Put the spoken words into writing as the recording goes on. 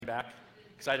back.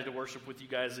 Excited to worship with you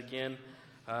guys again.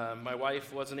 My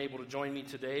wife wasn't able to join me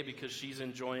today because she's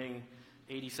enjoying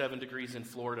 87 degrees in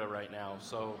Florida right now.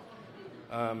 So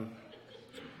I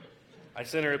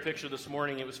sent her a picture this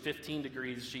morning. It was 15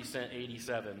 degrees. She sent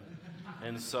 87.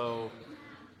 And so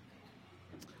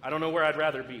I don't know where I'd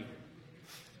rather be.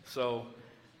 So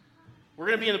we're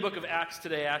going to be in the book of Acts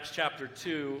today, Acts chapter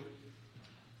 2.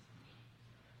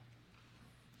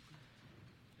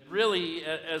 Really,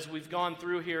 as we've gone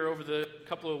through here over the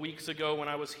couple of weeks ago when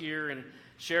I was here and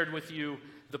shared with you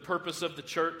the purpose of the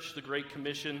church, the Great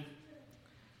Commission,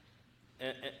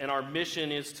 and our mission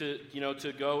is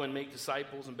to go and make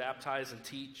disciples and baptize and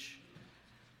teach.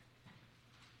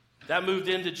 That moved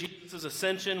into Jesus'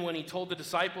 ascension when he told the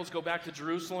disciples, go back to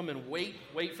Jerusalem and wait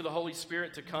for the Holy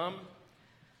Spirit to come.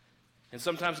 And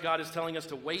sometimes God is telling us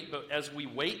to wait, but as we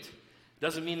wait,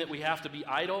 doesn't mean that we have to be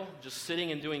idle, just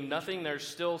sitting and doing nothing. There's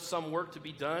still some work to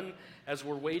be done as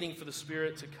we're waiting for the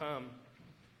Spirit to come.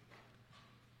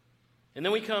 And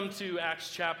then we come to Acts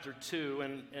chapter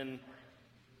 2, and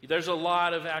there's a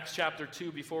lot of Acts chapter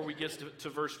 2 before we get to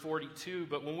verse 42.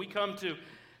 But when we come to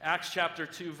Acts chapter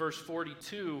 2, verse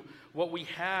 42, what we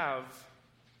have,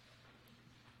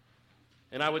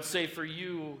 and I would say for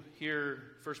you here,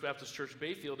 First Baptist Church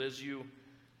Bayfield, as you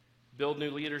build new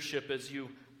leadership, as you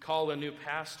call a new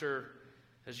pastor,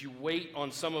 as you wait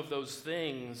on some of those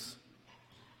things,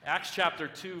 Acts chapter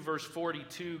 2, verse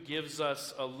 42 gives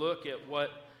us a look at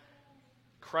what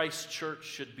Christ's church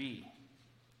should be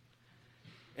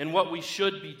and what we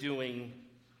should be doing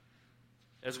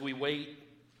as we wait,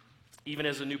 even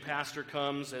as a new pastor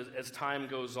comes, as time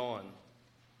goes on.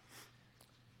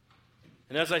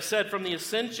 And as I said, from the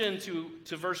ascension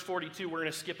to verse 42, we're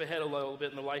going to skip ahead a little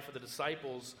bit in the life of the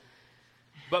disciples.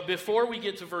 But before we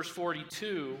get to verse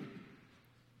 42,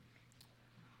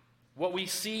 what we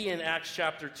see in Acts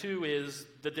chapter 2 is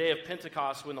the day of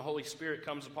Pentecost when the Holy Spirit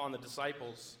comes upon the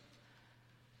disciples.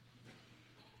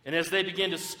 And as they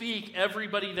begin to speak,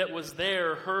 everybody that was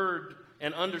there heard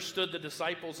and understood the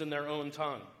disciples in their own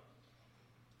tongue.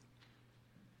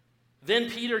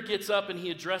 Then Peter gets up and he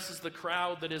addresses the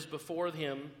crowd that is before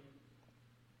him.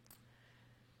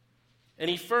 And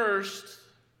he first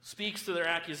speaks to their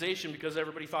accusation because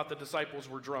everybody thought the disciples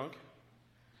were drunk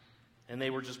and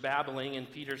they were just babbling.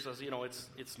 And Peter says,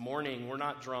 it's morning, we're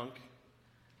not drunk.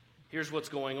 Here's what's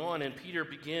going on. And Peter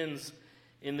begins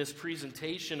in this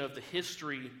presentation of the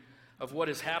history of what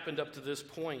has happened up to this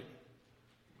point.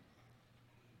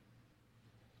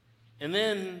 And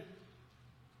then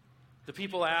the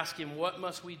people ask him, what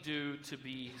must we do to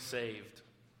be saved?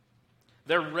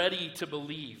 They're ready to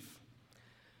believe.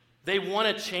 They want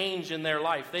a change in their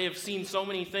life. They have seen so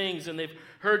many things and they've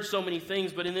heard so many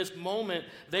things, but in this moment,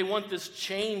 they want this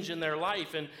change in their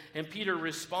life. And Peter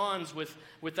responds with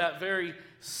that very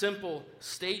simple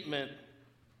statement,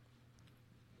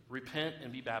 repent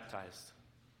and be baptized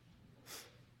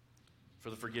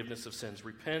for the forgiveness of sins.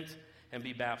 Repent and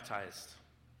be baptized.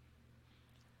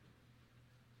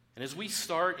 And as we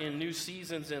start in new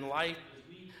seasons in life, as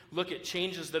we look at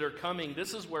changes that are coming,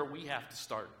 this is where we have to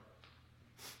start.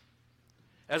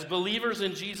 As believers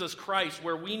in Jesus Christ,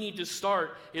 where we need to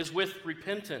start is with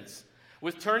repentance,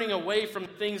 with turning away from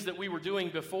things that we were doing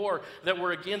before that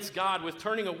were against God, with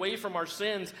turning away from our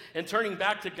sins and turning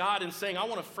back to God and saying, I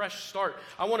want a fresh start.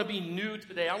 I want to be new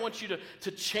today. I want you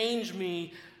to change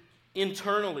me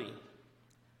internally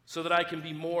so that I can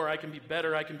be more, I can be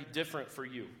better, I can be different for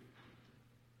you.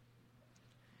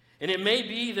 And it may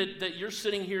be that you're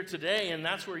sitting here today and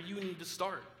that's where you need to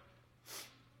start,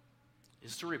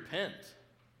 is to repent.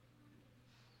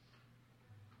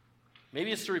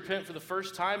 Maybe it's to repent for the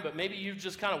first time, but maybe you've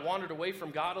just kind of wandered away from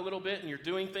God a little bit and you're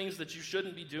doing things that you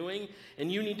shouldn't be doing, and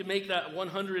you need to make that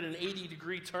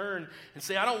 180-degree turn and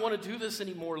say, I don't want to do this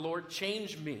anymore, Lord,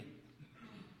 change me.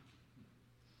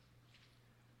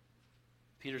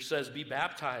 Peter says, be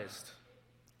baptized,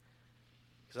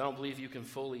 because I don't believe you can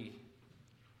fully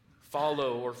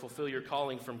follow or fulfill your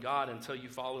calling from God until you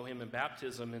follow him in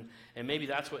baptism, and maybe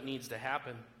that's what needs to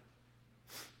happen.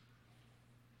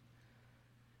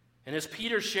 And as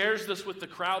Peter shares this with the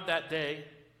crowd that day,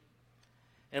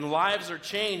 and lives are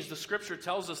changed, the scripture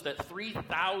tells us that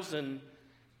 3,000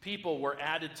 people were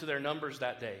added to their numbers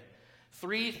that day.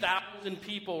 3,000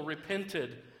 people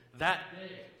repented that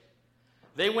day.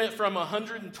 They went from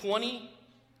 120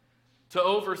 to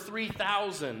over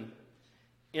 3,000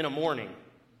 in a morning.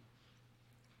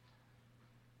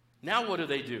 Now what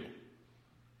do?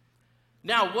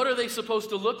 Now, what are they supposed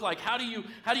to look like? How do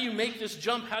you make this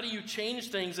jump? How do you change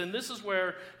things? And this is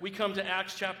where we come to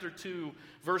Acts chapter 2,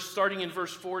 starting in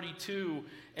verse 42,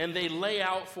 and they lay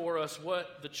out for us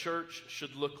what the church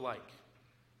should look like.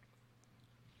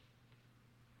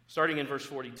 Starting in verse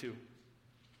 42. It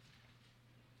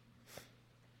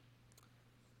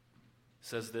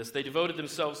says this, "They devoted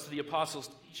themselves to the apostles'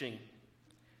 teaching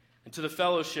and to the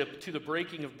fellowship, to the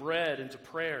breaking of bread and to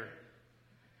prayer.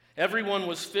 Everyone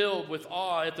was filled with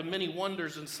awe at the many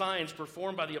wonders and signs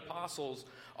performed by the apostles.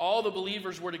 All the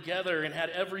believers were together and had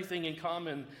everything in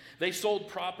common. They sold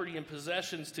property and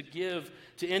possessions to give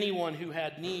to anyone who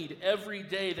had need. Every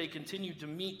day they continued to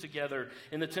meet together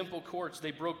in the temple courts.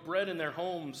 They broke bread in their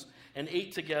homes and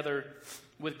ate together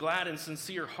with glad and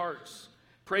sincere hearts,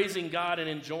 praising God and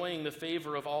enjoying the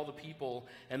favor of all the people.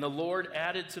 And the Lord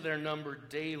added to their number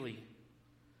daily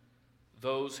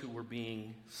those who were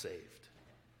being saved."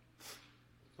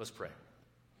 Let's pray.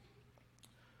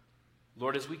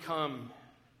 Lord, as we come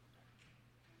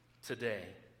today,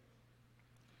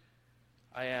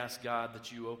 I ask, God,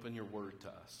 that you open your word to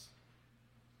us.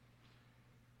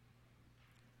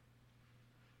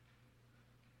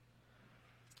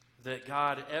 That,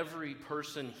 God, every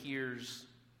person hears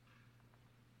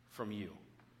from you.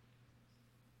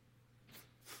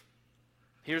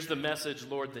 Here's the message,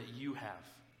 Lord, that you have.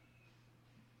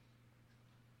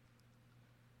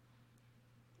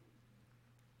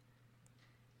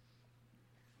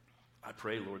 I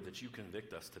pray, Lord, that you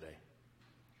convict us today.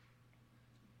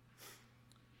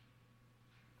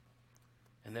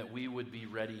 And that we would be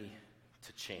ready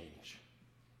to change.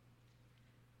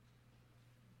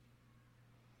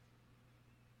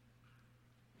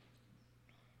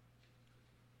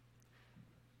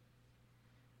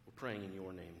 We're praying in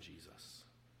your name, Jesus.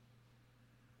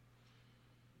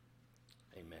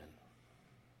 Amen.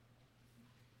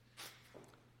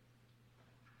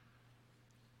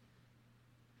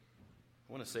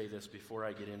 I want to say this before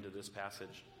I get into this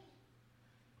passage,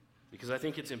 because I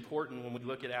think it's important when we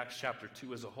look at Acts chapter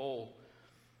 2 as a whole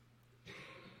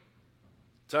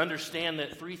to understand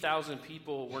that 3,000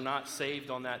 people were not saved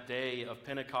on that day of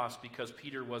Pentecost because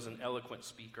Peter was an eloquent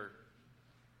speaker.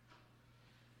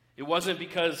 It wasn't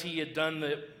because he had done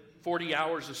the 40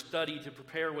 hours of study to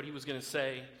prepare what he was going to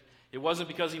say. It wasn't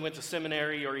because he went to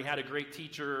seminary or he had a great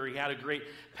teacher or he had a great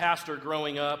pastor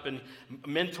growing up and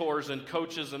mentors and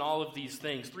coaches and all of these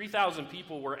things. 3,000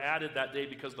 people were added that day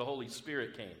because the Holy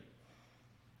Spirit came.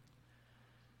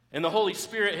 And the Holy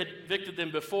Spirit had convicted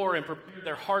them before and prepared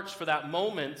their hearts for that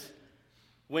moment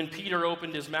when Peter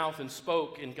opened his mouth and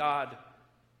spoke, and God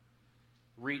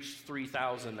reached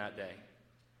 3,000 that day.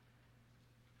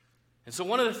 And so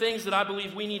one of the things that I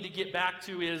believe we need to get back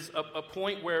to is a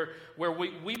point where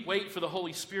we wait for the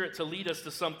Holy Spirit to lead us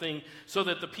to something so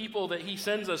that the people that he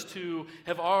sends us to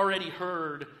have already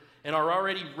heard and are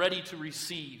already ready to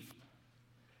receive.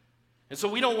 And so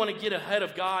we don't want to get ahead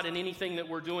of God in anything that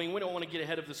we're doing. We don't want to get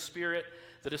ahead of the Spirit.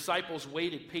 The disciples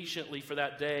waited patiently for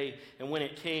that day, and when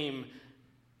it came,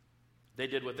 they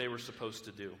did what they were supposed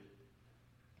to do.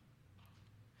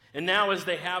 And now as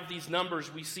they have these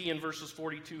numbers, we see in verses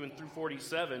 42 and through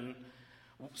 47,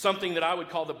 something that I would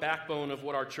call the backbone of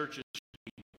what our church is.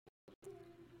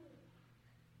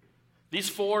 These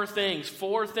four things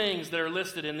that are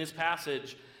listed in this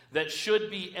passage that should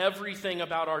be everything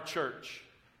about our church.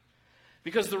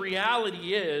 Because the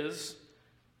reality is,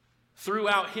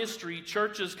 throughout history,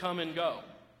 churches come and go.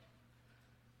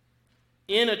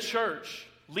 In a church,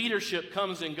 leadership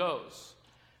comes and goes.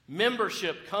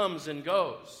 Membership comes and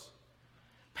goes.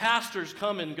 Pastors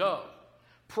come and go.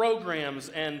 Programs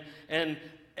and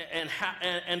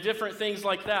different things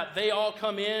like that. They all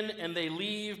come in and they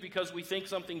leave because we think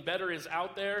something better is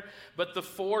out there. But the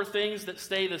four things that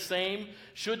stay the same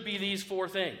should be these four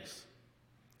things.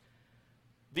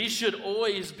 These should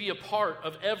always be a part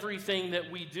of everything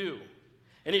that we do.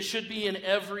 And it should be in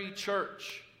every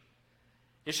church.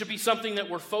 It should be something that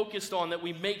we're focused on, that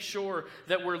we make sure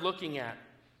that we're looking at.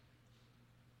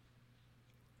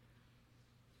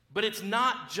 But it's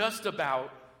not just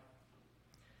about,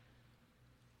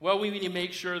 well, we need to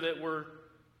make sure that we're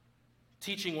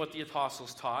teaching what the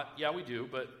apostles taught. Yeah, we do,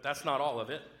 but that's not all of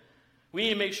it. We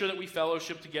need to make sure that we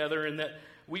fellowship together and that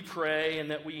we pray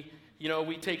and that we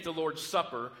take the Lord's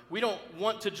Supper. We don't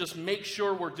want to just make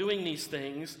sure we're doing these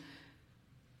things.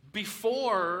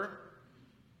 Before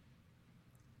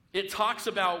it talks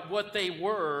about what they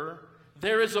were,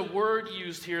 there is a word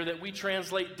used here that we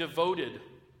translate devoted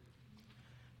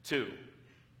to.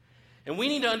 And we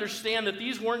need to understand that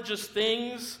these weren't just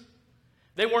things,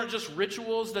 they weren't just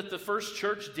rituals that the first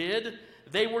church did,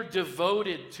 they were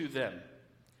devoted to them.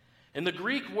 And the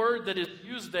Greek word that is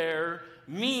used there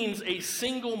means a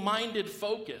single-minded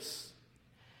focus.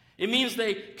 It means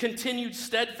they continued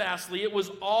steadfastly. It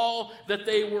was all that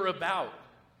they were about.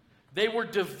 They were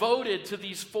devoted to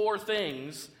these four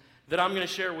things that I'm going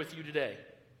to share with you today.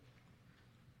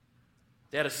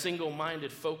 They had a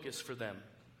single-minded focus for them.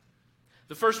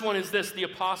 The first one is this, the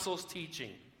apostles'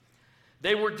 teaching.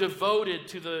 They were devoted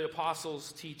to the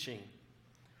apostles' teaching.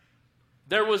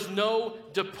 There was no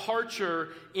departure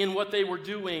in what they were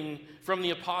doing from the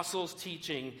apostles'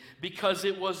 teaching because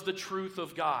it was the truth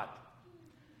of God.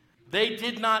 They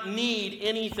did not need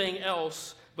anything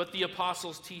else but the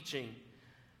apostles' teaching.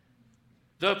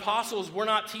 The apostles were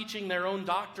not teaching their own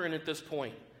doctrine at this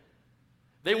point.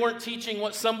 They weren't teaching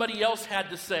what somebody else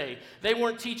had to say. They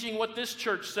weren't teaching what this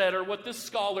church said or what this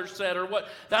scholar said or what.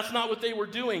 That's not what they were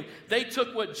doing. They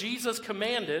took what Jesus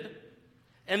commanded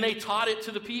and they taught it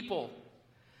to the people.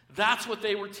 That's what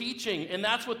they were teaching, and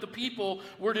that's what the people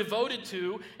were devoted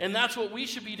to, and that's what we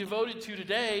should be devoted to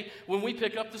today when we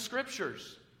pick up the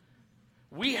Scriptures.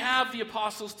 We have the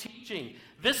apostles' teaching.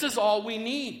 This is all we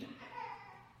need.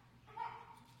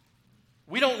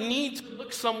 We don't need to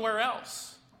look somewhere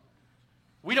else.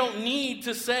 We don't need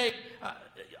to say,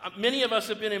 many of us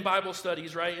have been in Bible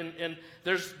studies, right? And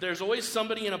there's always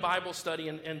somebody in a Bible study,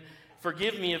 and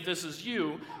forgive me if this is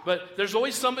you, but there's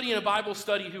always somebody in a Bible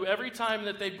study who every time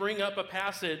that they bring up a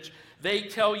passage, they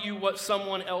tell you what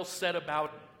someone else said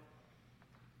about it.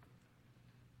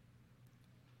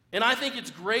 And I think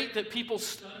it's great that people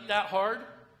study that hard,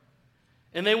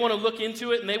 and they want to look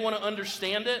into it, and they want to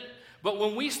understand it. But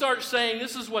when we start saying,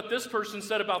 this is what this person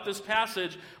said about this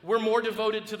passage, we're more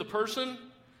devoted to the person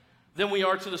than we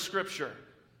are to the Scripture.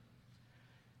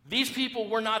 These people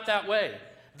were not that way.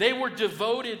 They were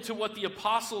devoted to what the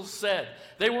apostles said.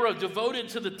 They were devoted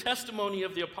to the testimony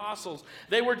of the apostles.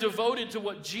 They were devoted to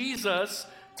what Jesus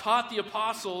taught the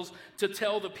apostles to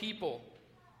tell the people.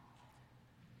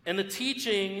 And the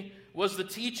teaching was the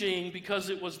teaching because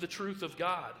it was the truth of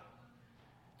God.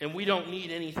 And we don't need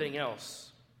anything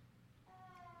else.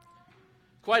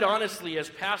 Quite honestly, as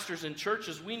pastors in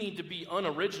churches, we need to be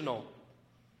unoriginal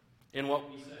in what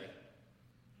we say.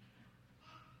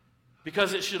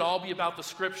 Because it should all be about the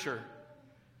Scripture.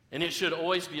 And it should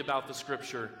always be about the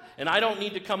Scripture. And I don't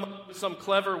need to come up with some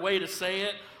clever way to say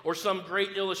it or some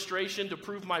great illustration to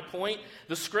prove my point.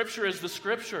 The Scripture is the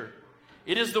Scripture.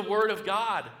 It is the Word of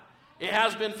God. It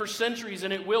has been for centuries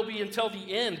and it will be until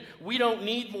the end. We don't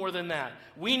need more than that.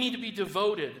 We need to be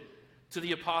devoted to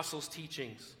the apostles'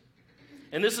 teachings.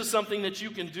 And this is something that you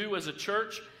can do as a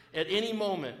church at any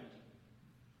moment.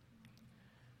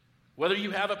 Whether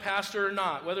you have a pastor or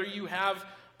not, whether you have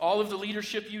all of the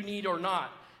leadership you need or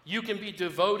not, you can be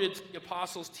devoted to the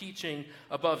apostles' teaching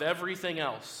above everything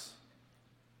else.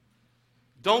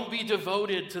 Don't be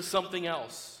devoted to something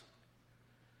else.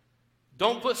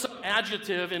 Don't put some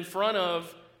adjective in front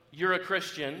of you're a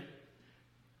Christian,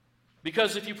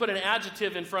 because if you put an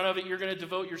adjective in front of it, you're going to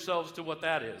devote yourselves to what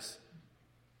that is.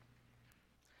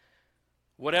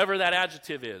 Whatever that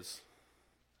adjective is,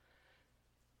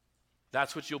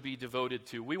 that's what you'll be devoted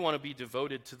to. We want to be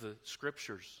devoted to the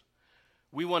Scriptures.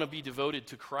 We want to be devoted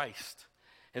to Christ.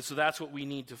 And so that's what we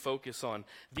need to focus on.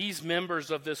 These members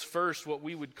of this first, what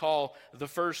we would call the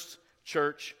first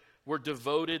church, were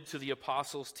devoted to the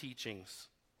apostles' teachings.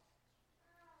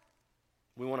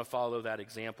 We want to follow that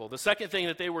example. The second thing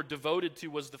that they were devoted to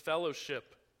was the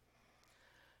fellowship.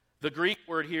 The Greek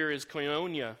word here is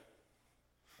koinonia.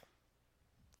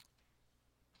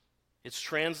 It's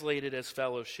translated as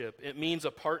fellowship. It means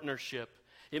a partnership.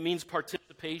 It means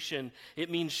participation. It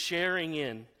means sharing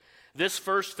in. This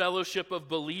first fellowship of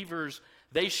believers,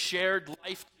 they shared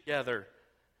life together.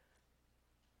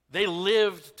 They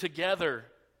lived together.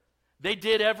 They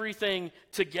did everything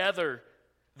together.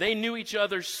 They knew each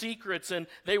other's secrets and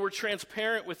they were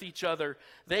transparent with each other.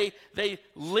 They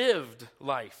lived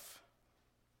life.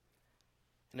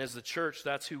 And as the church,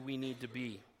 that's who we need to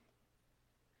be.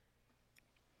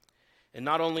 And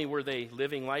not only were they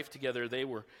living life together, they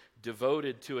were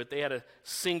devoted to it. They had a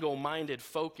single-minded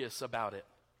focus about it.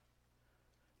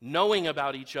 Knowing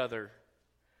about each other,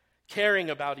 caring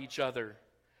about each other,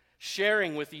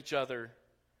 sharing with each other,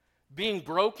 being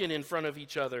broken in front of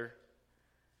each other.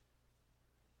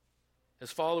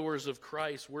 As followers of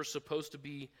Christ, we're supposed to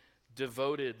be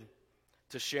devoted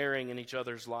to sharing in each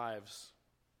other's lives.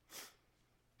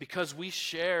 Because we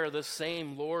share the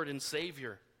same Lord and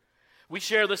Savior. We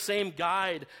share the same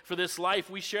guide for this life.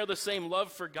 We share the same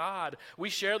love for God. We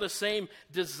share the same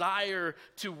desire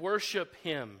to worship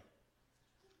Him.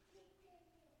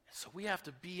 So we have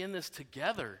to be in this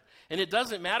together. And it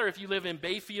doesn't matter if you live in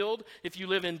Bayfield, if you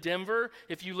live in Denver,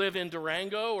 if you live in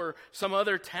Durango or some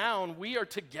other town, we are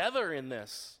together in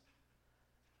this.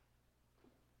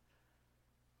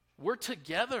 We're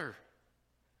together.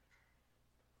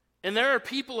 And there are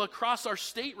people across our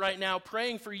state right now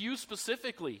praying for you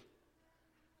specifically,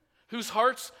 whose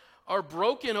hearts are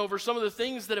broken over some of the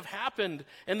things that have happened,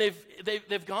 and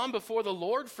they've gone before the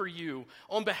Lord for you,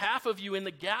 on behalf of you, in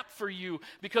the gap for you,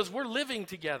 because we're living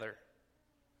together.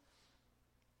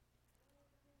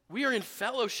 We are in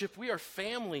fellowship. We are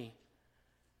family.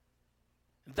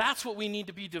 That's what we need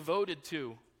to be devoted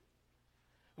to.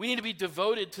 We need to be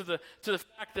devoted to the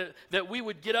fact that we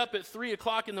would get up at 3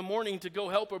 o'clock in the morning to go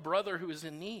help a brother who is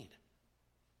in need.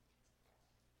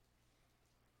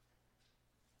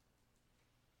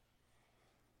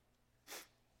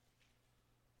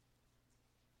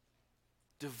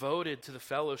 Devoted to the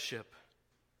fellowship.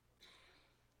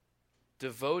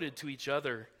 Devoted to each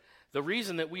other. The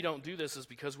reason that we don't do this is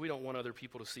because we don't want other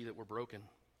people to see that we're broken.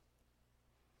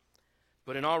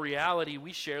 But in all reality,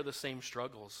 we share the same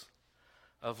struggles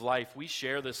of life. We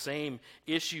share the same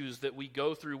issues that we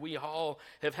go through. We all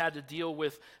have had to deal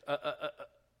with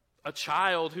a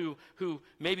child who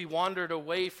maybe wandered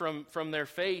away from their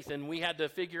faith, and we had to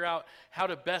figure out how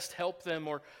to best help them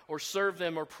or serve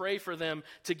them or pray for them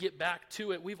to get back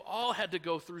to it. We've all had to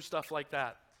go through stuff like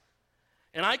that.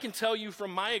 And I can tell you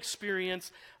from my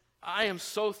experience, I am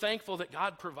so thankful that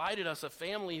God provided us a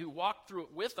family who walked through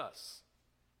it with us.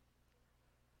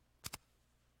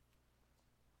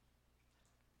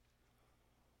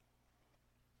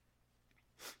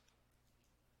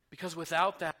 Because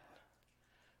without that,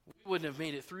 we wouldn't have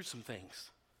made it through some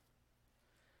things.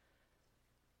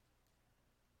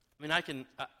 I mean,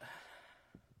 a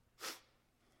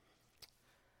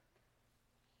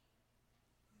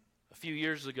few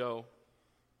years ago,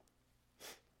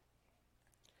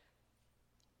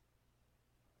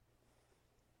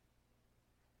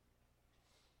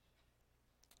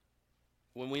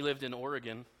 when we lived in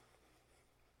Oregon,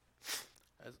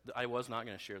 I was not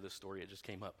going to share this story, it just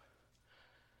came up.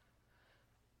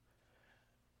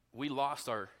 We lost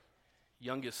our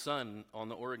youngest son on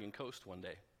the Oregon coast one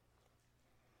day.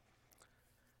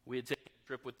 We had taken a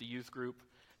trip with the youth group.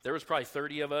 There was probably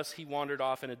 30 of us. He wandered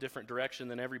off in a different direction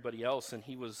than everybody else, and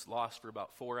he was lost for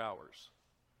about 4 hours.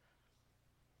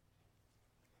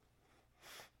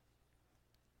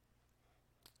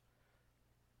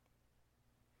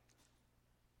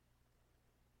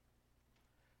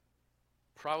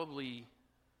 Probably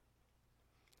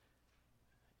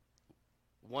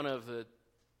one of the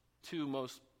 2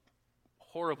 most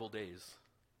horrible days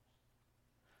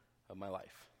of my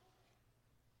life.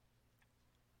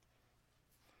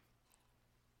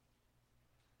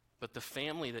 But the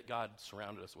family that God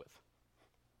surrounded us with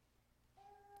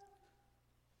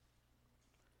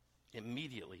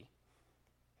immediately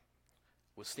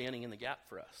was standing in the gap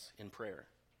for us in prayer.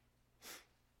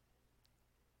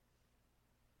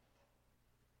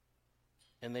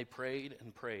 And they prayed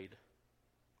and prayed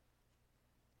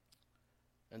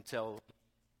until it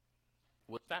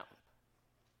was found.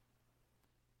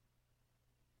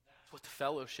 That's what the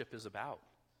fellowship is about.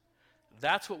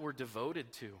 That's what we're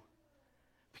devoted to.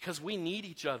 Because we need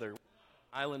each other. We're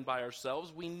not an island by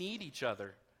ourselves. We need each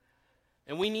other.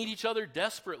 And we need each other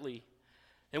desperately.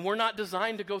 And we're not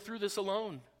designed to go through this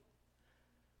alone.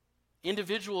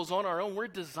 Individuals on our own, we're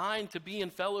designed to be in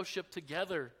fellowship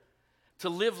together, to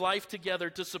live life together,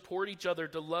 to support each other,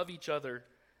 to love each other,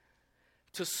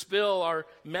 to spill our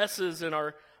messes and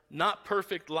our not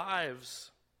perfect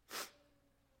lives,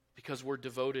 because we're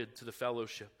devoted to the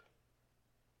fellowship.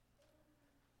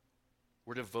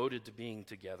 We're devoted to being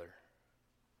together.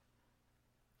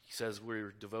 He says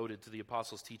we're devoted to the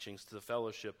apostles' teachings, to the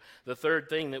fellowship. The third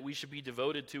thing that we should be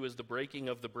devoted to is the breaking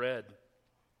of the bread.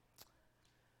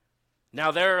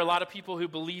 Now, there are a lot of people who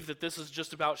believe that this is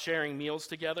just about sharing meals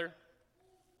together.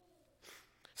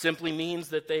 Simply means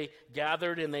that they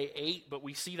gathered and they ate, but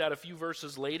we see that a few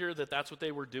verses later that that's what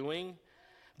they were doing.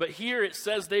 But here it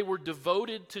says they were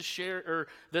devoted to share, or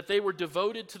that they were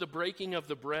devoted to the breaking of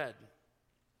the bread.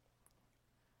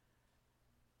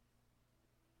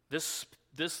 This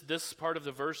part of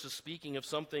the verse is speaking of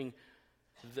something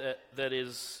that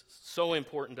is so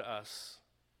important to us.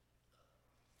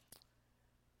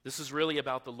 This is really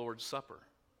about the Lord's Supper.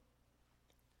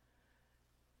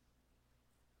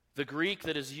 The Greek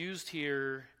that is used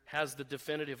here has the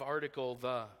definitive article,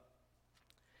 the.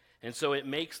 And so it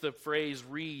makes the phrase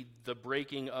read, the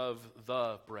breaking of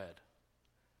the bread.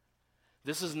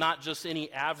 This is not just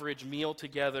any average meal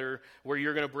together where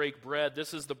you're going to break bread.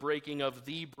 This is the breaking of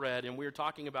the bread, and we're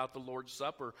talking about the Lord's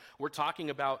Supper. We're talking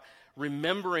about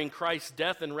remembering Christ's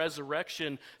death and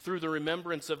resurrection through the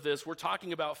remembrance of this. We're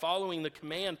talking about following the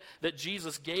command that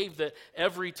Jesus gave, that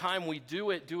every time we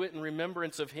do it in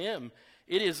remembrance of Him.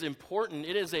 It is important.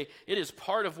 It is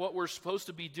part of what we're supposed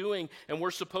to be doing, and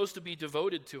we're supposed to be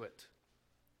devoted to it.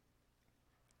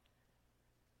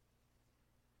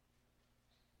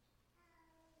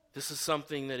 This is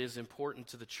something that is important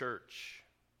to the church.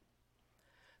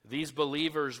 These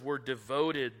believers were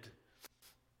devoted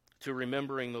to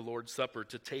remembering the Lord's Supper,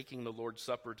 to taking the Lord's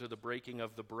Supper, to the breaking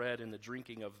of the bread and the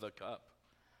drinking of the cup.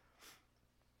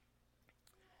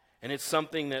 And it's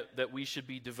something that we should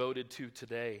be devoted to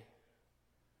today.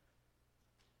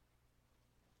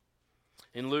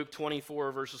 In Luke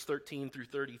 24, verses 13 through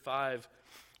 35,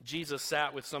 Jesus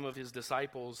sat with some of his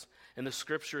disciples, and the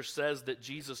scripture says that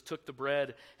Jesus took the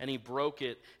bread and he broke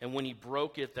it, and when he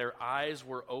broke it, their eyes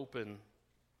were open,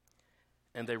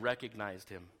 and they recognized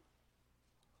him.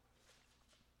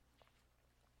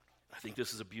 I think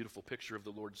this is a beautiful picture of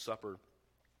the Lord's Supper,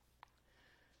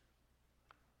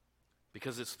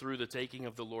 because it's through the taking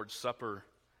of the Lord's Supper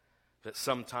that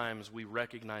sometimes we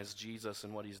recognize Jesus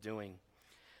and what he's doing.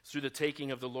 It's through the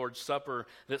taking of the Lord's Supper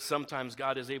that sometimes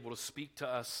God is able to speak to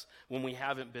us when we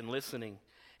haven't been listening.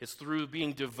 It's through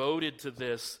being devoted to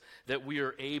this that we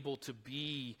are able to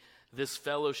be this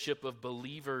fellowship of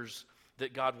believers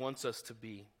that God wants us to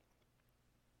be.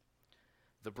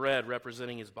 The bread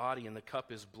representing his body and the cup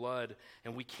his blood,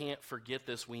 and we can't forget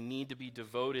this. We need to be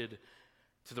devoted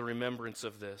to the remembrance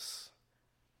of this.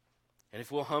 And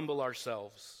if we'll humble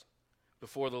ourselves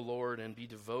before the Lord and be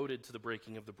devoted to the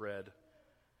breaking of the bread,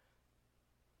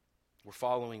 we're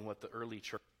following what the early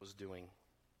church was doing.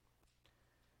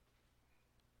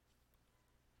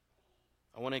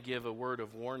 I want to give a word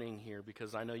of warning here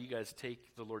because I know you guys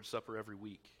take the Lord's Supper every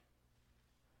week.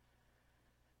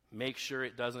 Make sure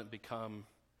it doesn't become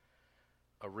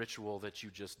a ritual that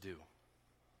you just do,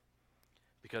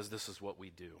 because this is what we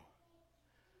do.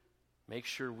 Make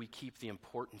sure we keep the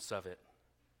importance of it,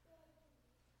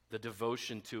 the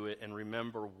devotion to it, and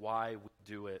remember why we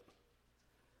do it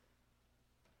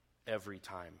every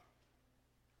time.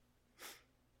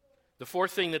 The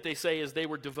fourth thing that they say is they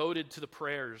were devoted to the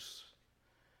prayers.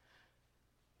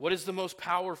 What is the most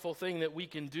powerful thing that we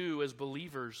can do as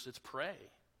believers? It's pray.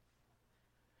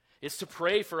 It's to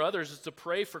pray for others. It's to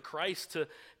pray for Christ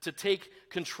to take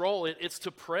control. It's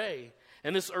to pray.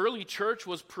 And this early church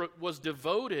was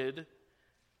devoted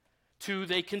to,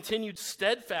 they continued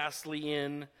steadfastly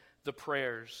in the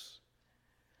prayers.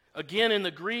 Again, in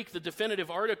the Greek, the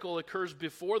definitive article occurs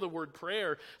before the word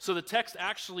prayer. So the text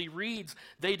actually reads,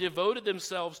 they devoted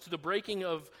themselves to the breaking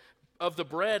of the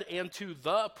bread and to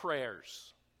the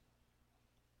prayers.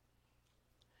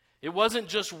 It wasn't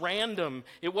just random.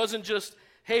 It wasn't just,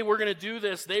 hey, we're going to do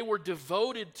this. They were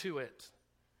devoted to it.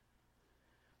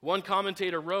 One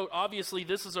commentator wrote, obviously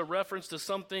this is a reference to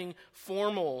something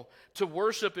formal, to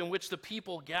worship in which the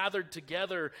people gathered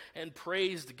together and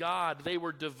praised God. They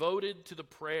were devoted to the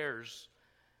prayers.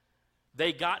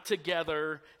 They got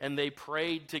together and they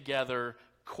prayed together,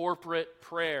 corporate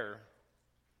prayer.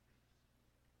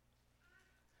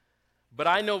 But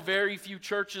I know very few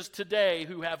churches today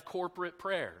who have corporate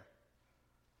prayer.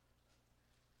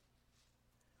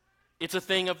 It's a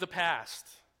thing of the past.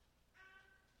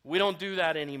 We don't do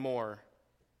that anymore.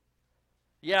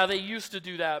 Yeah, they used to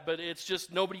do that, but it's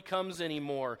just nobody comes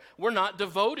anymore. We're not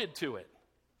devoted to it.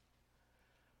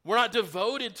 We're not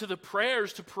devoted to the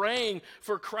prayers, to praying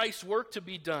for Christ's work to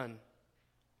be done.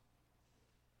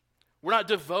 We're not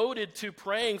devoted to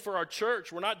praying for our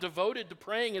church. We're not devoted to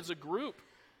praying as a group.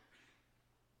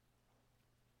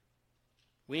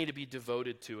 We need to be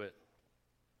devoted to it.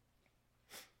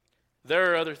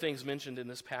 There are other things mentioned in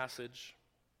this passage.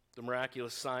 The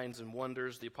miraculous signs and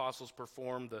wonders the apostles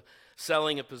performed, the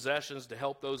selling of possessions to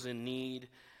help those in need.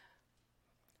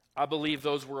 I believe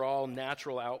those were all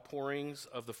natural outpourings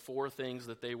of the four things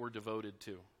that they were devoted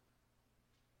to.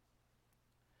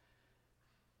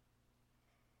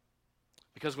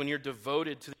 Because when you're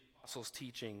devoted to the apostles'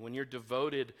 teaching, when you're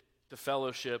devoted to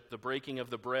fellowship, the breaking of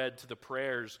the bread, to the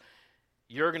prayers,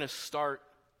 you're going to start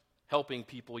helping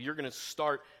people. You're going to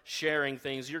start sharing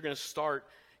things. You're going to start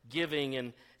giving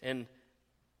and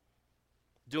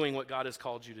doing what God has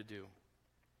called you to do.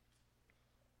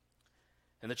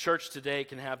 And the church today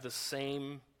can have the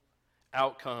same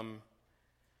outcome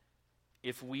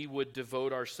if we would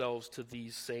devote ourselves to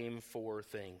these same four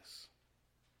things.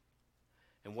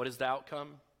 And what is the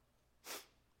outcome?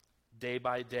 Day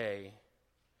by day,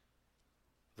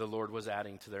 the Lord was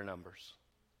adding to their numbers.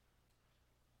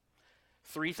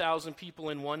 3,000 people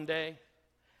in one day,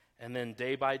 and then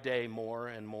day by day, more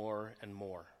and more and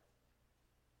more.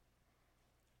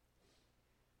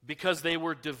 Because they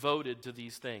were devoted to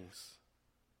these things.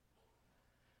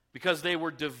 Because they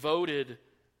were devoted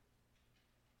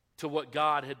to what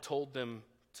God had told them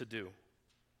to do.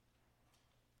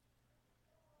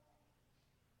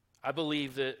 I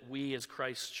believe that we as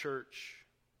Christ's church,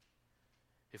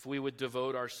 if we would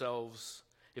devote ourselves,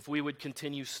 if we would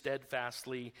continue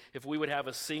steadfastly, if we would have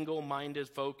a single-minded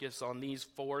focus on these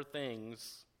 4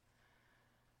 things,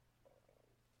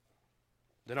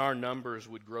 then our numbers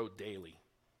would grow daily.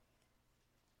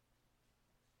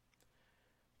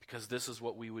 Because this is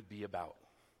what we would be about,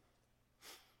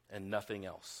 and nothing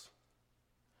else.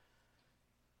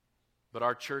 But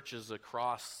our churches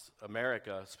across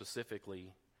America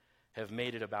specifically have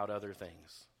made it about other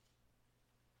things.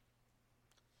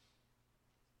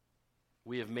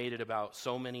 We have made it about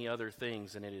so many other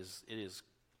things, and it is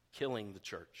killing the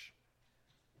church.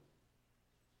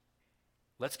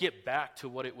 Let's get back to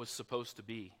what it was supposed to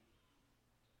be.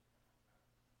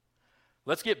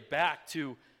 Let's get back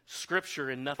to Scripture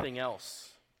and nothing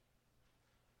else.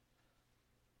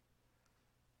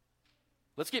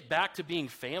 Let's get back to being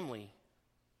family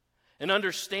and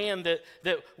understand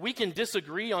that we can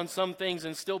disagree on some things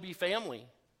and still be family.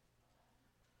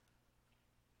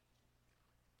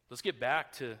 Let's get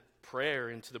back to prayer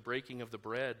and to the breaking of the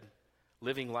bread,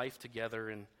 living life together,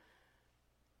 and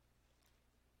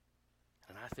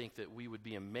I think that we would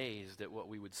be amazed at what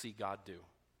we would see God do.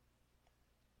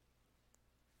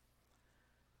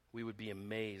 We would be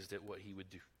amazed at what He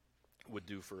would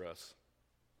do for us.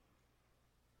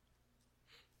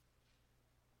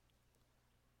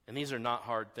 And these are not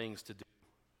hard things to do.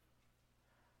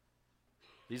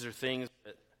 These are things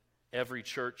that every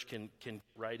church can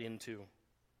write into.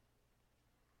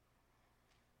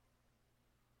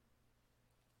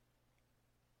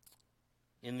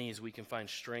 In these, we can find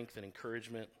strength and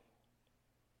encouragement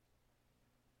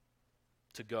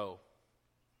to go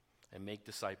and make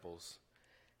disciples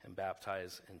and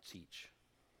baptize and teach.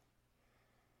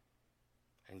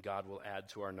 And God will add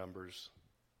to our numbers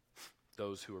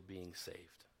those who are being saved.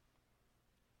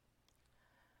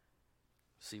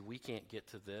 See, we can't get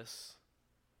to this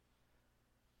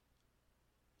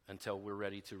until we're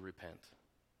ready to repent.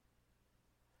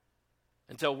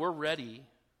 Until we're ready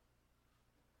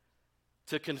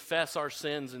to confess our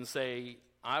sins and say,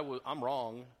 I'm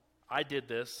wrong. I did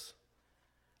this.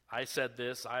 I said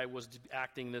this. I was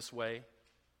acting this way.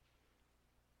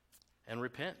 And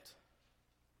repent.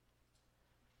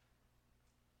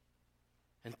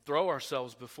 And throw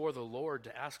ourselves before the Lord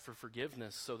to ask for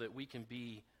forgiveness so that we can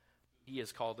be who He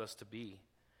has called us to be.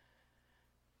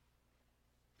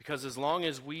 Because as long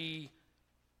as we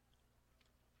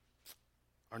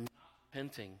are not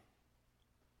repenting,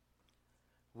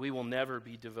 we will never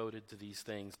be devoted to these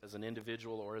things as an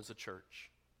individual or as a church.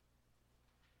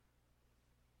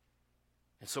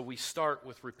 And so we start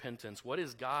with repentance. What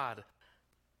is God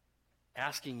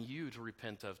asking you to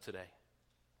repent of today?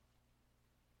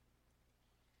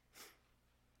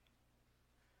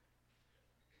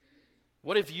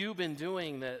 What have you been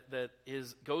doing that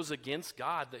goes against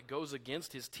God, that goes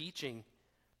against His teaching?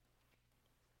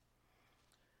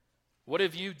 What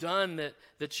have you done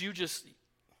that you just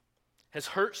has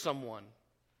hurt someone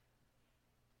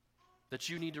that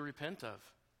you need to repent of?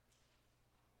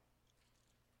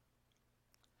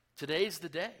 Today's the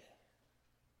day.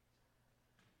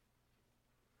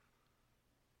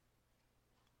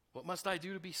 What must I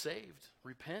do to be saved?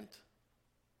 Repent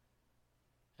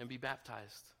and be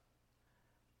baptized.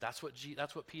 That's what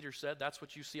Peter said. That's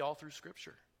what you see all through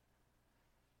Scripture.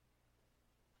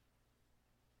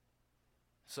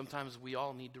 Sometimes we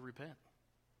all need to repent.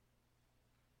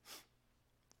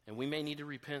 And we may need to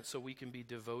repent so we can be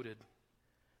devoted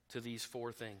to these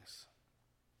 4 things.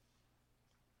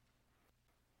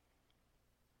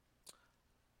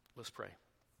 Let's pray.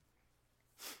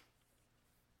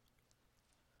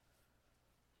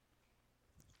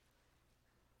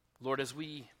 Lord, as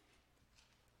we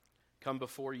come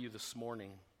before you this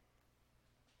morning,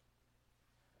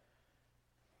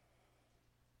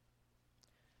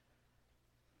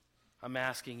 I'm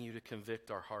asking you to convict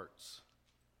our hearts.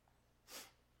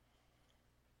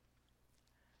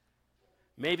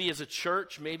 Maybe as a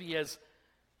church, maybe as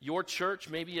your church,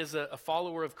 maybe as a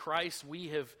follower of Christ, we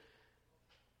have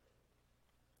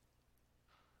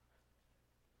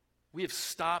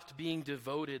stopped being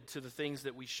devoted to the things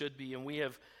that we should be, and we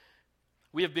have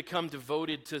become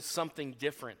devoted to something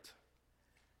different.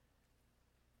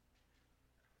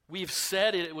 We've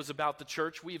said it was about the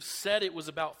church. We've said it was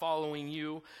about following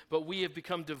you, but we have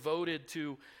become devoted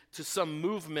to some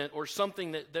movement or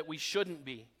something that we shouldn't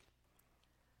be.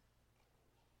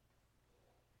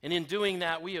 And in doing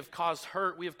that, we have caused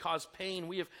hurt, we have caused pain,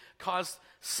 we have caused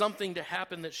something to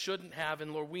happen that shouldn't have.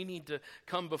 And Lord, we need to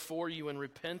come before you and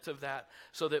repent of that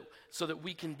so that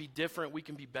we can be different, we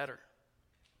can be better.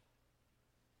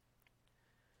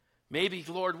 Maybe,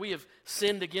 Lord, we have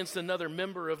sinned against another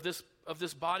member of this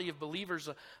body of believers,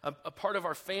 a part of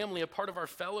our family, a part of our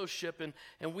fellowship,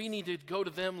 and we need to go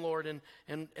to them, Lord,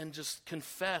 and just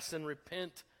confess and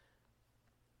repent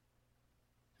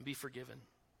and be forgiven.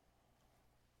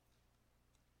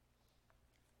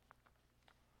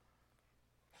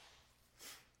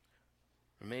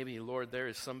 Or maybe, Lord, there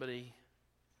is somebody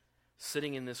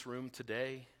sitting in this room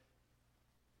today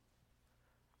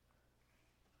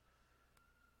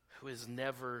who has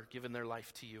never given their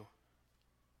life to you.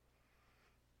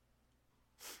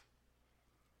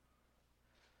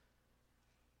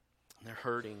 And they're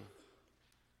hurting.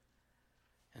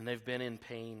 And they've been in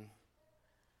pain.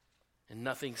 And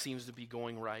nothing seems to be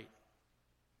going right.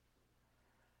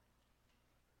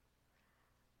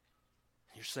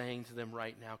 You're saying to them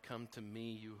right now, come to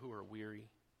me, you who are weary,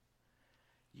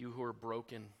 you who are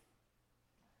broken,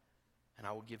 and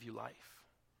I will give you life.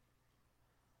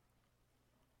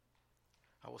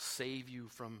 I will save you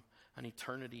from an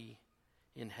eternity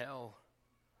in hell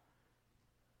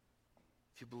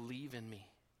if you believe in me.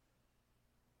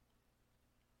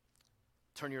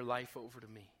 Turn your life over to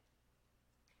me.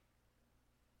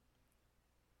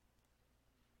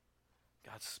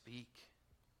 God, speak.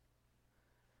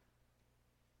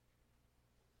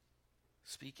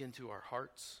 Speak into our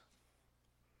hearts,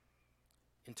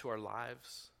 into our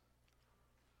lives.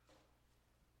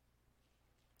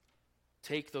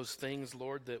 Take those things,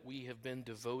 Lord, that we have been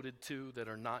devoted to that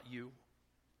are not you,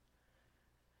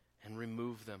 and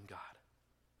remove them, God.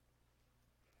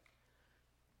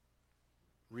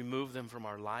 Remove them from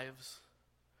our lives,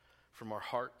 from our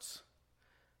hearts,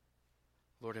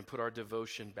 Lord, and put our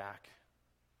devotion back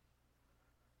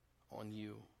on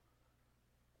you.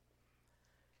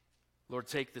 Lord,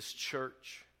 take this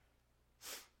church,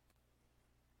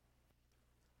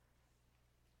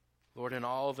 Lord, and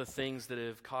all the things that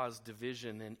have caused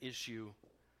division and issue,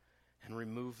 and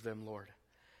remove them, Lord,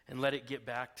 and let it get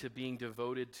back to being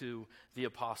devoted to the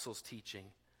apostles' teaching.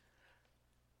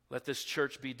 Let this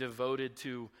church be devoted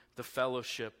to the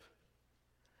fellowship.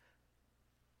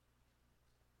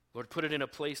 Lord, put it in a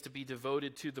place to be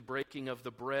devoted to the breaking of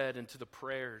the bread and to the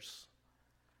prayers.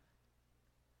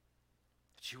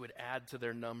 That you would add to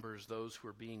their numbers those who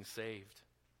are being saved.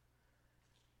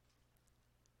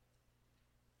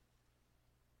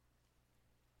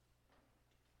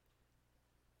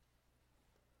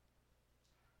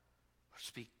 Lord,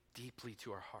 speak deeply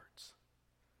to our hearts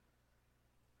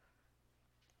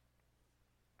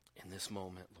in this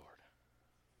moment, Lord.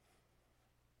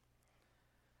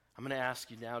 I'm going to ask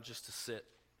you now just to sit,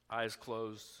 eyes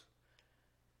closed,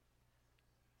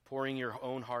 pouring your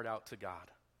own heart out to God.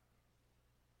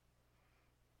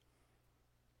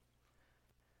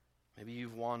 Maybe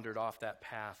you've wandered off that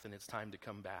path and it's time to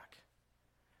come back.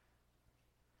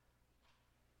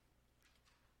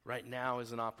 Right now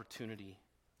is an opportunity.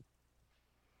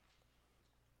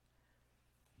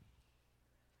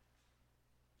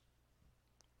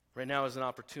 Right now is an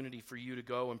opportunity for you to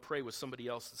go and pray with somebody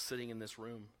else that's sitting in this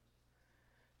room.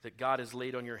 That God has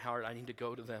laid on your heart, I need to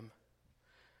go to them.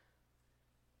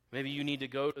 Maybe you need to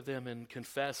go to them and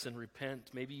confess and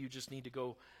repent. Maybe you just need to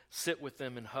go sit with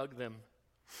them and hug them.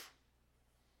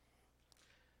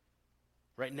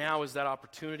 Right now is that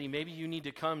opportunity. Maybe you need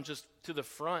to come just to the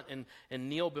front and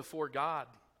kneel before God.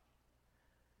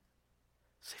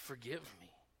 Say, forgive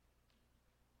me.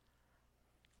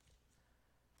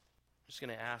 I'm just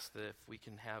going to ask that if we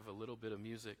can have a little bit of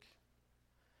music,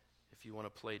 if you want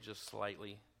to play just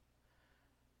slightly.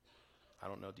 I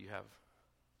don't know, do you have?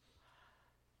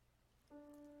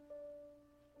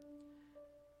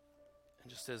 And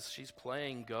just as she's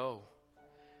playing, go.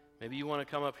 Maybe you want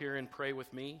to come up here and pray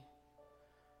with me.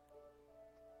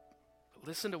 But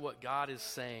listen to what God is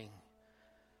saying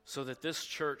so that this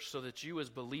church, so that you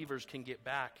as believers can get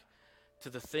back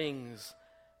to the things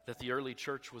that the early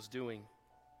church was doing.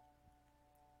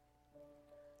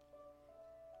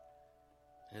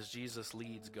 As Jesus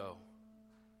leads, go.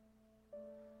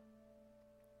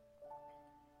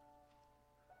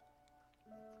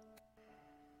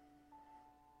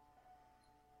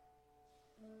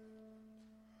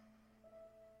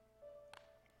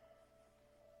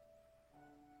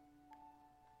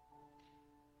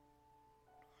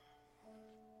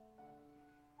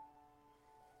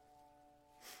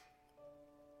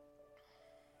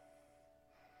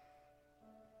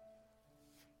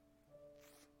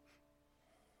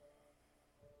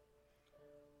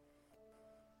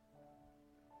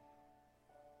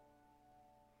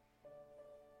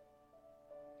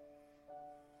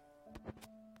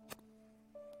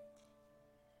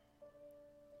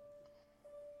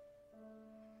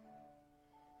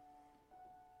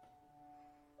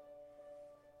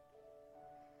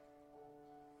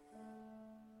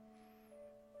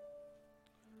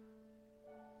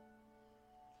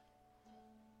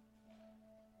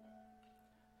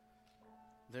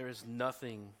 There is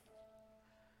nothing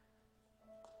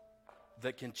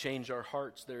that can change our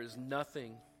hearts. There is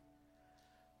nothing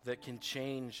that can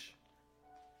change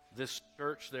this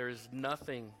church. There is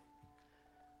nothing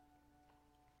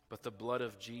but the blood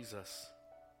of Jesus.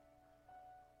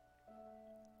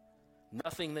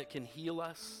 Nothing that can heal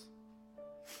us.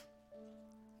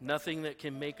 Nothing that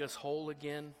can make us whole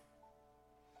again.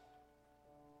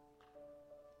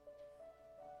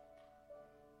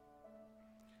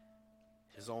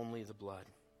 Is only the blood.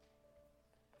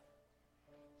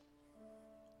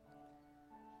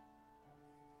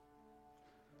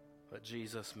 Let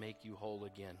Jesus make you whole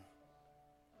again.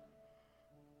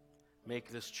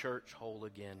 Make this church whole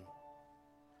again.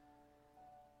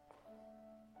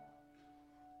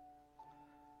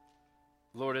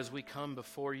 Lord, as we come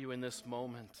before you in this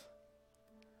moment,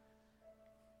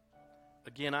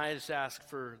 again, I just ask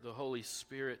for the Holy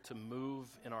Spirit to move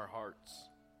in our hearts.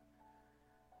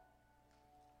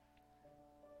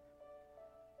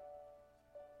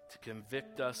 To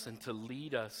convict us and to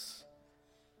lead us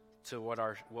to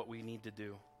what we need to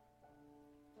do.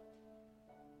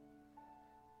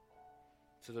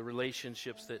 To the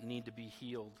relationships that need to be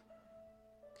healed.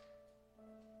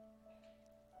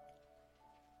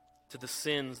 To the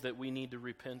sins that we need to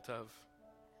repent of.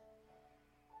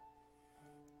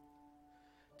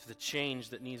 To the change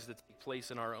that needs to take place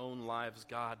in our own lives,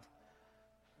 God.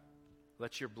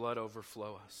 Let your blood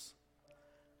overflow us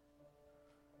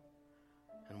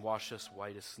and wash us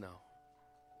white as snow.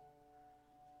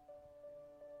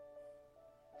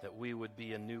 That we would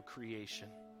be a new creation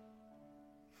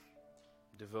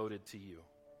devoted to you.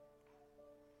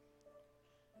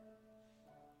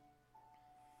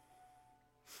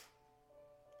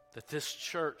 That this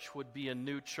church would be a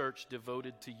new church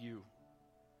devoted to you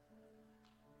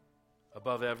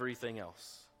above everything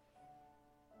else.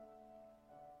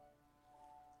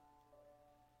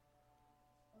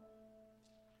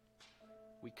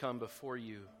 We come before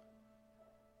you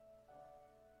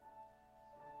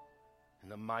in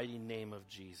the mighty name of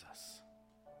Jesus.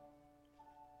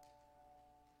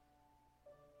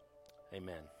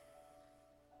 Amen.